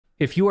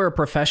If you are a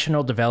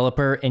professional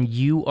developer and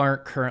you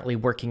aren't currently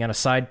working on a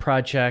side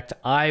project,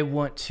 I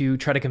want to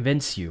try to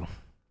convince you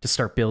to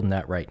start building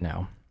that right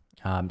now.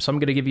 So I'm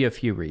going to give you a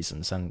few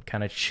reasons and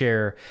kind of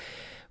share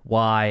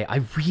why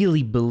I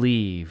really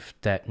believe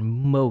that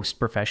most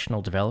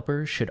professional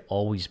developers should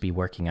always be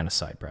working on a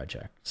side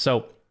project.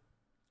 So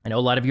I know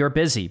a lot of you are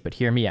busy, but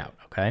hear me out,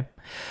 okay?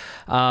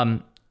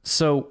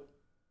 So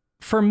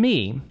for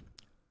me,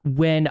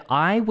 when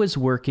I was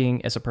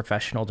working as a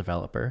professional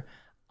developer,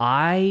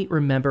 I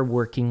remember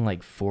working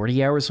like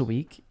 40 hours a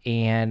week,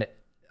 and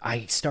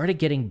I started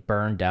getting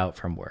burned out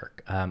from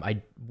work.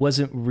 I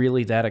wasn't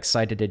really that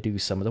excited to do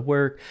some of the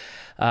work.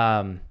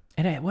 And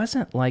it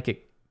wasn't like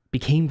it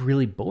became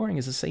really boring.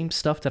 It's the same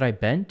stuff that I've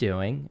been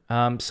doing.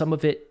 Some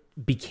of it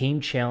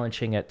became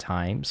challenging at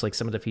times. Like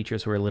some of the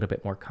features were a little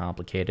bit more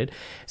complicated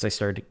as I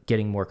started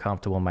getting more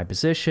comfortable in my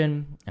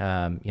position.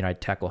 I'd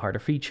tackle harder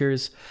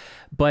features.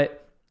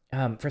 But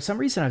for some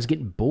reason, I was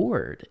getting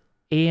bored.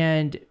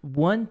 And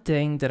one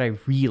thing that I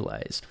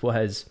realized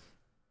was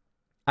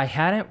I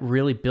hadn't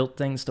really built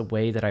things the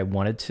way that I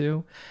wanted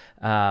to.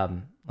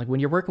 Like when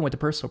you're working with a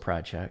personal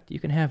project,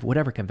 you can have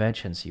whatever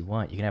conventions you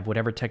want. You can have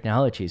whatever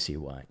technologies you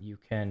want. You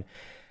can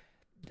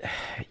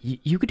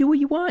do what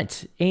you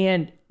want.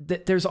 And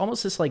there's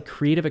almost this like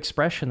creative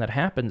expression that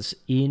happens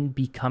in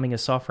becoming a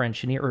software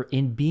engineer or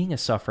in being a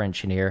software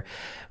engineer,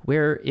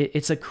 where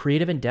it's a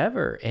creative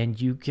endeavor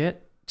and you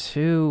get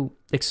to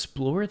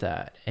explore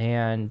that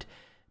and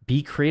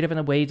be creative in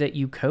the way that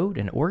you code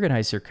and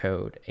organize your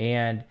code.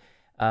 And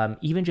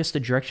even just the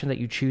direction that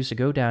you choose to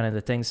go down and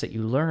the things that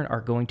you learn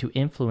are going to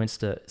influence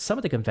some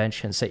of the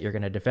conventions that you're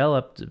going to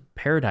develop, the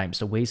paradigms,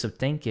 the ways of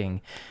thinking.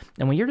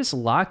 And when you're just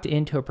locked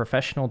into a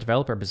professional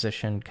developer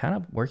position, kind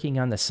of working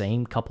on the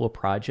same couple of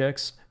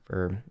projects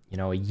for,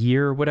 a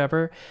year or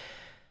whatever,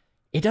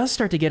 it does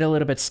start to get a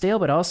little bit stale,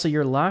 but also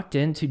you're locked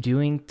into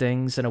doing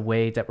things in a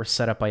way that were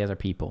set up by other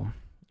people.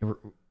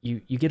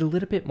 You get a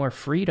little bit more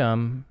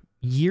freedom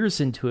years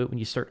into it when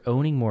you start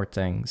owning more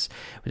things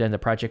within the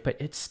project, but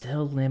it's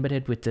still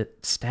limited with the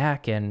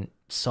stack and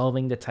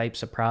solving the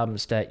types of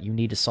problems that you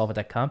need to solve at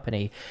that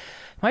company.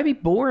 It might be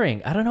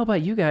boring. I don't know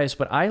about you guys,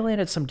 but I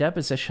landed some dev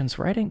positions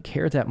where I didn't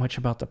care that much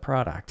about the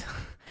product.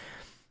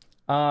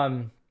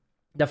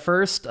 The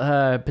first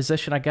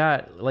position I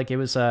got, like it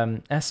was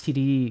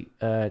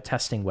STD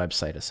testing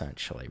website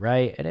essentially,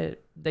 right? And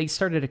they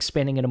started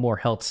expanding into more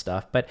health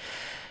stuff, but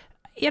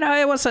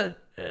it wasn't.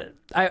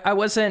 I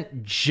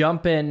wasn't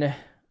jumping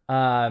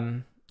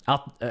out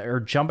or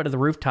jumping to the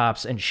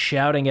rooftops and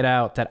shouting it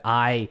out that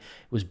I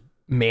was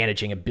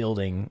managing and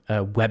building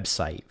a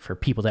website for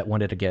people that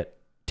wanted to get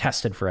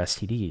tested for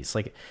STDs.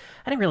 Like,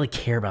 I didn't really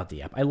care about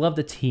the app. I loved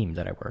the team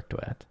that I worked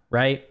with,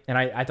 right? And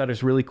I thought it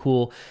was really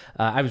cool.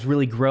 I was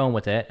really growing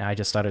with it. And I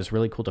just thought it was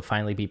really cool to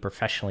finally be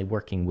professionally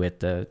working with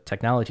the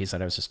technologies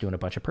that I was just doing a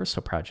bunch of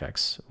personal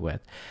projects with.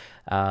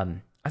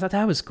 I thought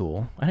that was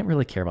cool. I didn't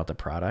really care about the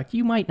product.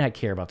 You might not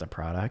care about the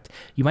product.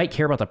 You might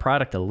care about the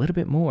product a little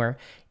bit more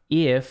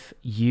if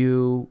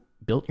you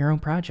built your own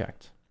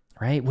project,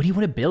 right? What do you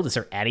want to build? Is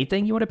there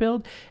anything you want to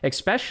build?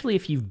 Especially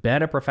if you've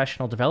been a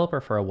professional developer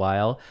for a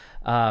while.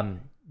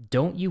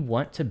 Don't you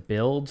want to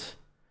build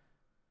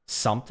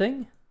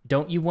something?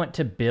 Don't you want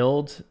to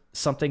build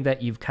something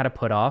that you've kind of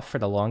put off for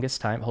the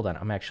longest time? Hold on.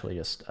 I'm actually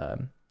just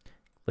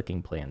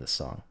clicking play on this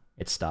song.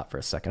 It stopped for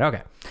a second.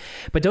 Okay.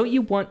 But don't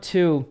you want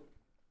to...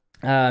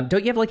 don't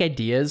you have like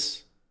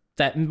ideas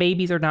that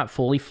maybe they're not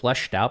fully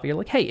fleshed out, but you're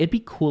like, hey, it'd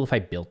be cool if I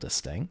built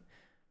this thing?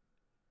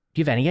 Do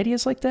you have any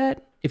ideas like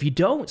that? If you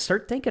don't,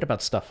 start thinking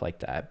about stuff like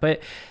that.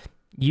 But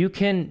you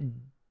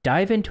can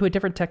dive into a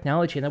different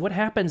technology. And then what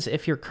happens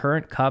if your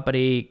current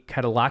company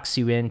kind of locks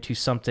you into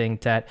something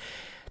that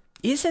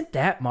isn't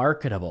that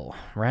marketable,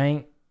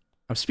 right?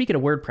 I'm speaking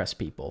of WordPress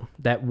people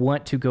that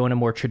want to go into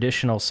more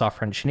traditional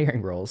software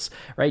engineering roles,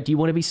 right? Do you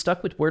want to be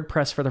stuck with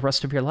WordPress for the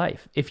rest of your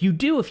life? If you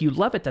do, if you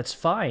love it, that's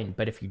fine.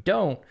 But if you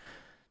don't,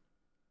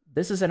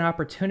 this is an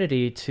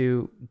opportunity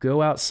to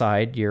go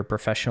outside your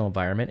professional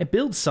environment and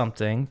build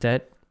something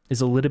that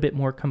is a little bit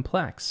more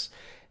complex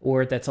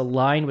or that's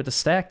aligned with the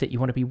stack that you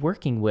want to be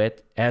working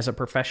with as a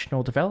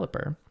professional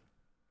developer.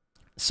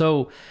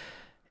 So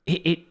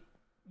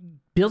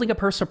building a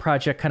personal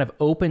project kind of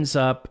opens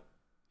up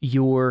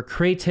your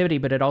creativity,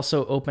 but it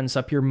also opens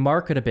up your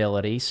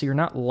marketability. So you're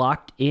not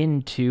locked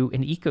into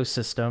an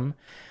ecosystem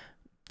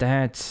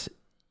that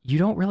you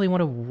don't really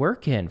want to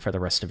work in for the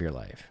rest of your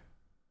life.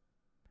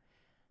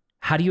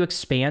 How do you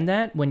expand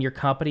that when your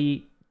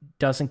company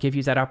doesn't give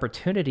you that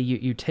opportunity?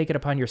 You take it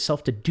upon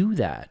yourself to do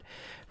that,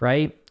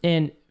 right?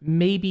 And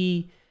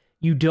maybe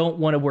you don't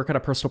want to work on a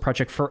personal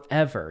project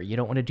forever. You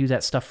don't want to do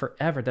that stuff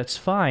forever. That's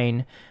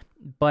fine.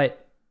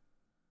 But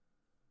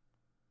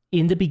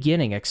in the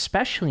beginning,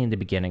 especially in the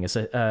beginning,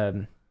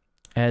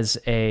 as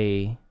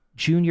a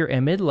junior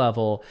and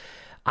mid-level,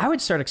 I would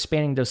start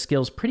expanding those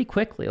skills pretty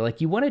quickly.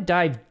 Like you want to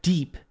dive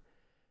deep.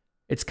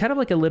 It's kind of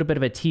like a little bit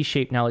of a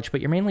T-shaped knowledge,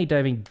 but you're mainly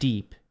diving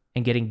deep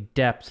and getting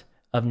depth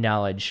of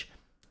knowledge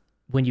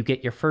when you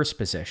get your first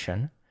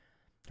position,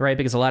 right?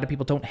 Because a lot of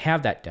people don't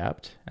have that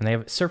depth and they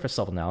have surface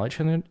level knowledge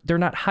and they're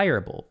not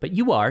hireable. But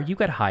you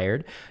got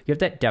hired, you have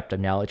that depth of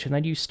knowledge, and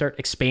then you start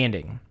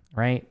expanding,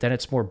 right? Then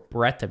it's more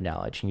breadth of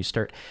knowledge and you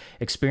start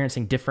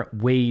experiencing different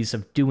ways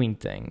of doing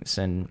things.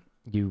 And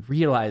you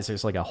realize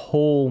there's like a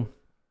whole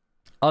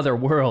other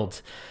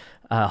world,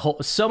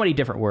 so many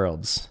different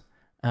worlds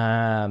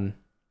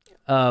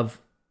of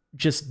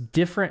just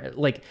different,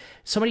 like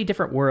so many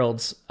different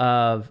worlds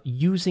of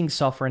using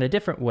software in a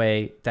different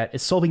way that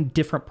is solving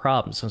different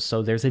problems. And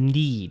so there's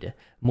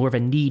more of a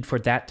need for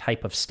that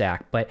type of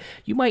stack, but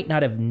you might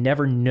not have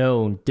never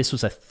known this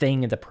was a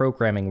thing in the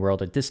programming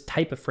world, or this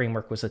type of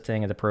framework was a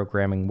thing in the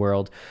programming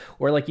world.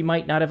 Or like you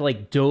might not have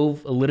like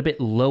dove a little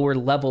bit lower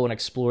level and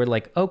explored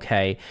like,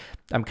 okay,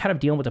 I'm kind of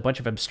dealing with a bunch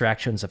of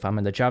abstractions if I'm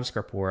in the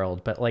JavaScript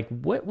world, but like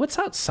what's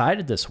outside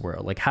of this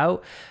world? Like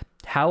how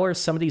are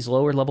some of these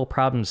lower level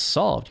problems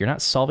solved? You're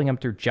not solving them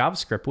through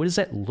JavaScript. What does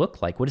that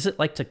look like? What is it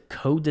like to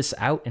code this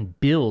out and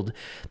build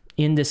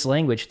in this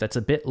language that's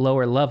a bit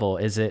lower level?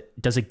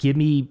 Does it give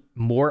me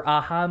more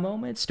aha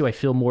moments? Do I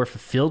feel more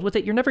fulfilled with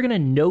it? You're never going to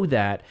know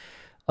that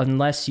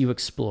unless you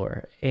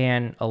explore.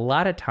 And a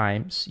lot of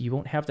times you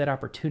won't have that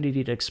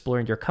opportunity to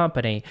explore in your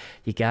company.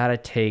 You got to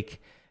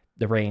take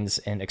the reins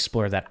and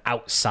explore that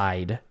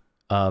outside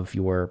of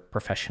your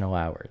professional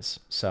hours.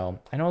 So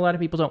I know a lot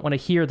of people don't want to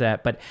hear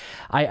that, but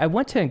I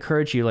want to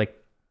encourage you, like,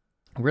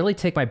 really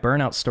take my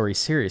burnout story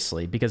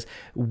seriously, because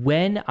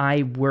when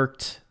I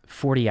worked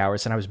 40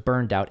 hours and I was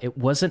burned out, it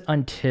wasn't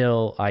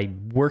until I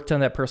worked on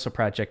that personal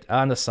project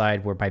on the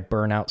side where my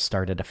burnout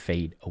started to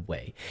fade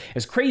away.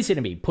 It's crazy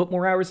to me. Put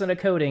more hours into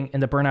coding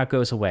and the burnout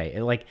goes away.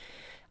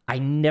 I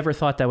never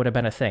thought that would have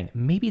been a thing.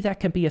 Maybe that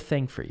can be a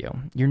thing for you.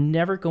 You're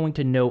never going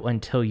to know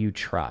until you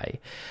try.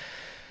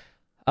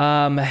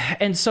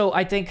 And so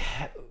I think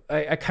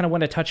I kind of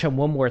want to touch on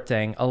one more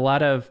thing. A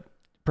lot of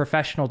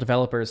professional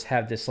developers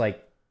have this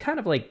kind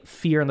of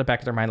fear in the back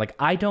of their mind.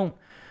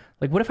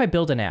 What if I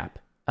build an app?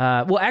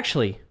 Well,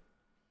 actually,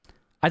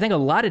 I think a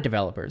lot of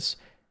developers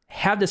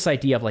have this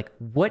idea of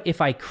what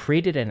if I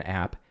created an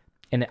app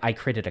and I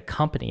created a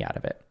company out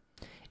of it?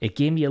 It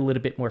gave me a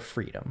little bit more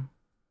freedom,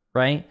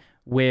 right?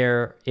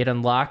 Where it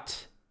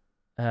unlocked,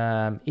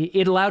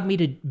 it allowed me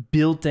to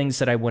build things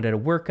that I wanted to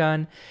work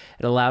on.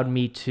 It allowed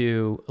me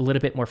to a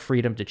little bit more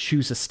freedom to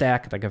choose a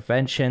stack, the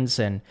conventions,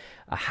 and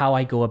how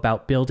I go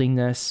about building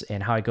this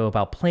and how I go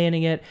about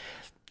planning it.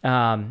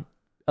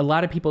 A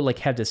lot of people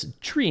have this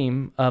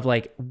dream of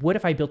what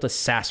if I built a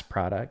SaaS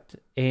product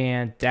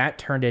and that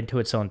turned into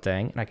its own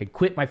thing and I could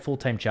quit my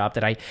full-time job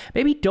that I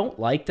maybe don't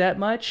like that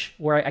much,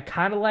 or I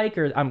kind of like,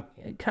 or I'm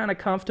kind of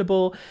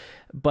comfortable,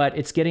 but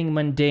it's getting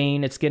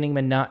mundane, it's getting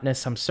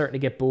monotonous. I'm starting to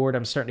get bored.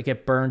 I'm starting to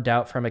get burned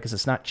out from it because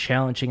it's not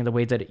challenging in the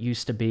way that it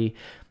used to be.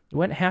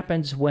 What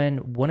happens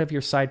when one of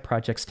your side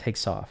projects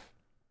takes off?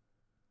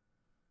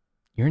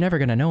 You're never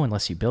going to know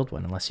unless you build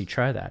one, unless you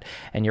try that.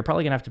 And you're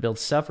probably going to have to build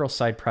several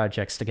side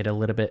projects to get a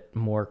little bit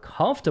more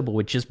comfortable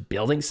with just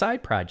building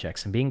side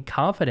projects and being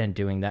confident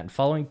doing that and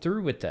following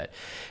through with that.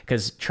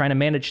 Because trying to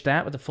manage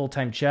that with a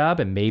full-time job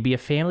and maybe a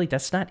family,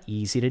 that's not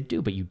easy to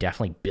do, but you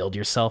definitely build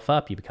yourself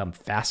up. You become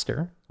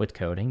faster with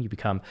coding. You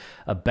become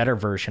a better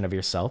version of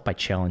yourself by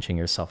challenging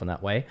yourself in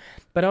that way.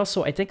 But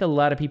also, I think a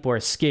lot of people are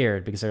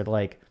scared because they're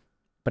like,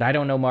 but I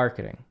don't know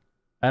marketing.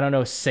 I don't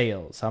know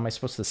sales. How am I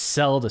supposed to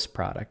sell this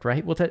product,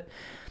 right? Well,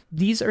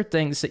 these are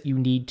things that you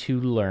need to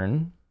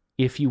learn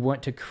if you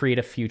want to create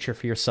a future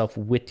for yourself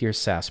with your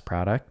SaaS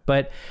product.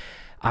 But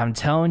I'm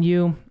telling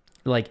you,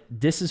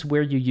 this is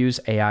where you use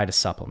AI to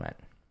supplement.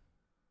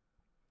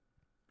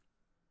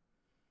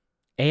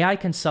 AI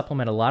can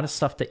supplement a lot of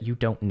stuff that you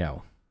don't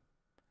know.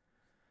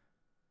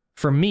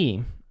 For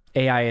me,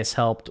 AI has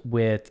helped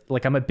with,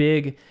 I'm a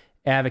big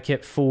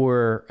advocate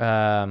for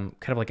kind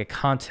of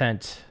a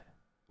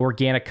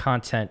organic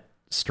content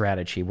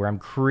strategy where I'm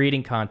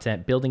creating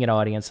content, building an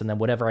audience, and then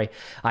whatever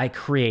I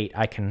create,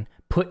 I can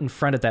put in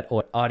front of that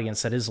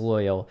audience that is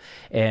loyal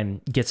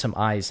and get some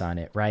eyes on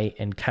it, right?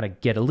 And kind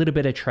of get a little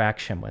bit of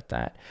traction with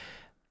that.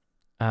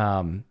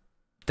 There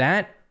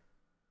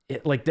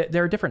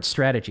are different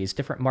strategies,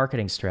 different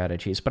marketing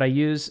strategies, but I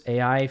use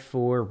AI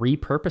for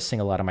repurposing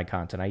a lot of my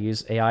content. I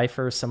use AI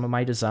for some of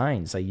my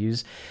designs. I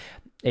use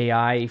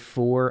AI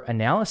for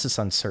analysis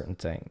on certain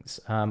things.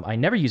 I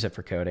never use it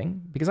for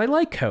coding because I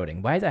like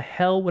coding. Why the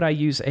hell would I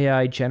use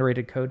AI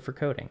generated code for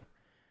coding?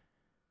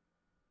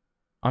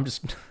 I'm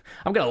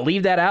going to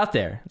leave that out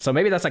there. So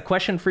maybe that's a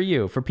question for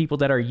you, for people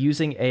that are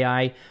using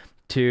AI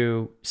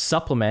to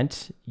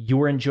supplement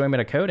your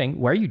enjoyment of coding.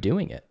 Why are you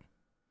doing it?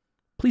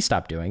 Please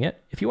stop doing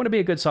it. If you want to be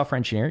a good software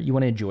engineer, you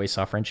want to enjoy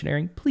software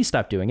engineering, please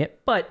stop doing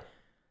it. But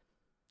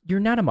you're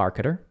not a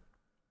marketer.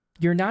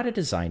 You're not a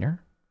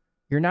designer.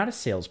 You're not a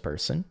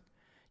salesperson.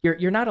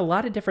 You're not a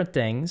lot of different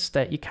things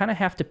that you kind of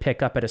have to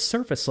pick up at a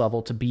surface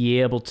level to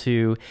be able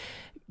to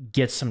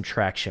get some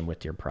traction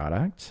with your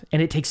product.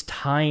 And it takes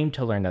time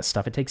to learn that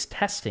stuff. It takes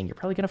testing. You're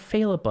probably going to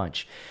fail a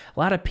bunch. A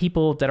lot of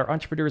people that are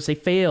entrepreneurs, they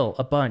fail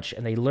a bunch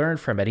and they learn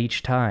from it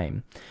each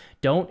time.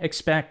 Don't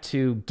expect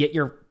to get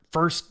your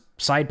first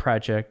side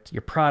project,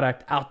 your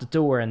product out the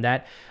door, and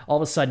that all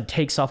of a sudden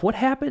takes off. What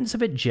happens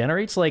if it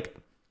generates like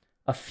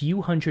a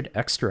few hundred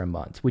extra a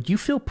month? Would you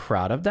feel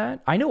proud of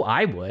that? I know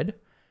I would,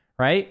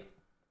 right?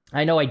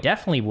 I know I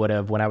definitely would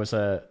have when I was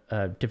a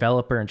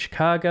developer in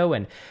Chicago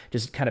and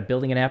just kind of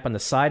building an app on the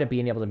side and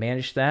being able to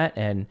manage that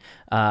and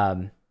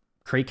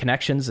create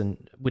connections and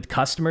with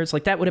customers.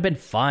 Like that would have been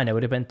fun. It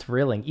would have been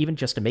thrilling, even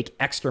just to make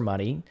extra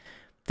money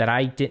that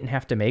I didn't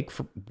have to make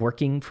for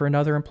working for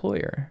another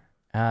employer.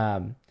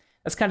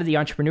 That's kind of the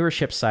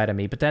entrepreneurship side of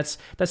me, but that's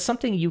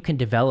something you can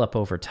develop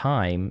over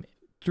time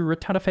through a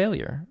ton of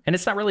failure. And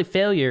it's not really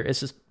failure,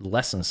 it's just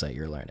lessons that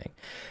you're learning.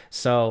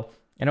 So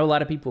I know a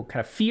lot of people kind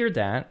of fear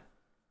that.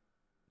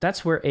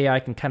 That's where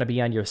AI can kind of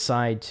be on your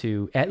side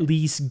to at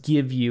least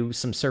give you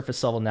some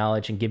surface level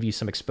knowledge and give you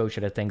some exposure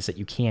to things that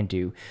you can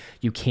do,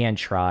 you can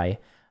try.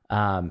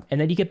 And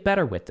then you get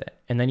better with it.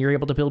 And then you're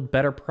able to build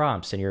better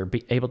prompts and you're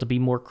able to be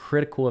more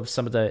critical of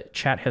some of the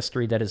chat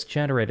history that is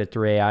generated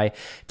through AI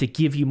to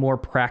give you more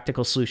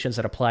practical solutions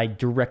that apply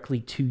directly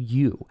to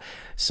you.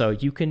 So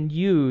you can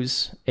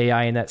use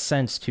AI in that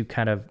sense to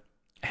kind of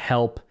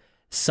help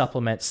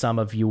supplement some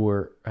of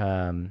your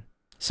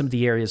some of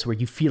the areas where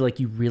you feel like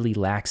you really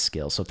lack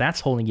skill. So if that's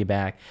holding you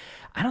back,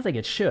 I don't think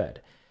it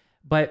should.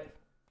 But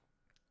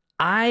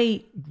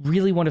I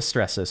really want to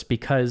stress this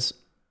because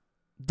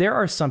there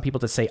are some people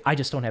that say, I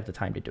just don't have the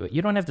time to do it.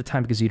 You don't have the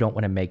time because you don't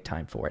want to make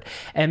time for it.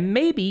 And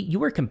maybe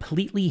you are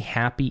completely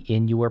happy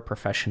in your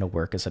professional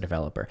work as a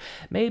developer.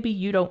 Maybe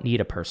you don't need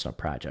a personal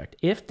project.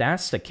 If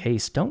that's the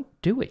case, don't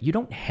do it. You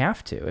don't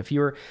have to. If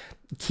you're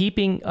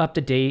keeping up to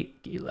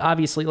date,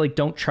 obviously, like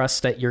don't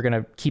trust that you're going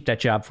to keep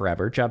that job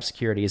forever. Job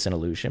security is an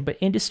illusion, but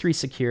industry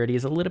security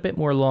is a little bit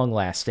more long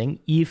lasting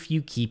if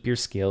you keep your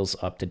skills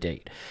up to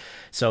date.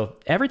 So if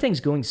everything's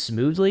going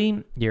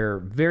smoothly,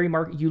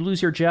 you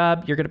lose your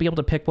job, you're going to be able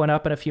to pick one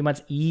up in a few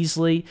months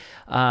easily.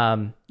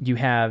 You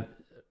have,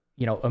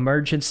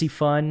 emergency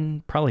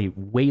fund, probably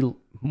way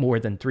more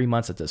than 3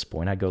 months at this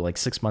point. I'd go like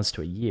 6 months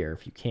to a year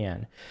if you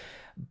can.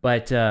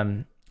 But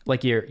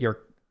like you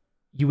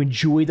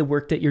enjoy the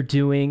work that you're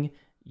doing.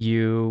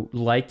 You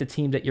like the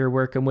team that you're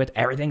working with.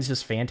 Everything's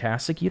just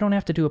fantastic. You don't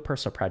have to do a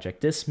personal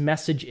project. This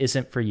message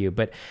isn't for you.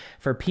 But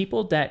for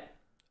people that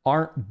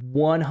aren't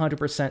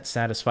 100%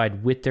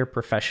 satisfied with their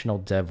professional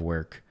dev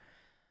work,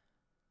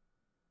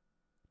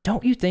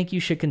 don't you think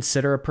you should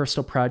consider a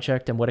personal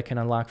project and what it can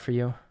unlock for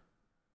you?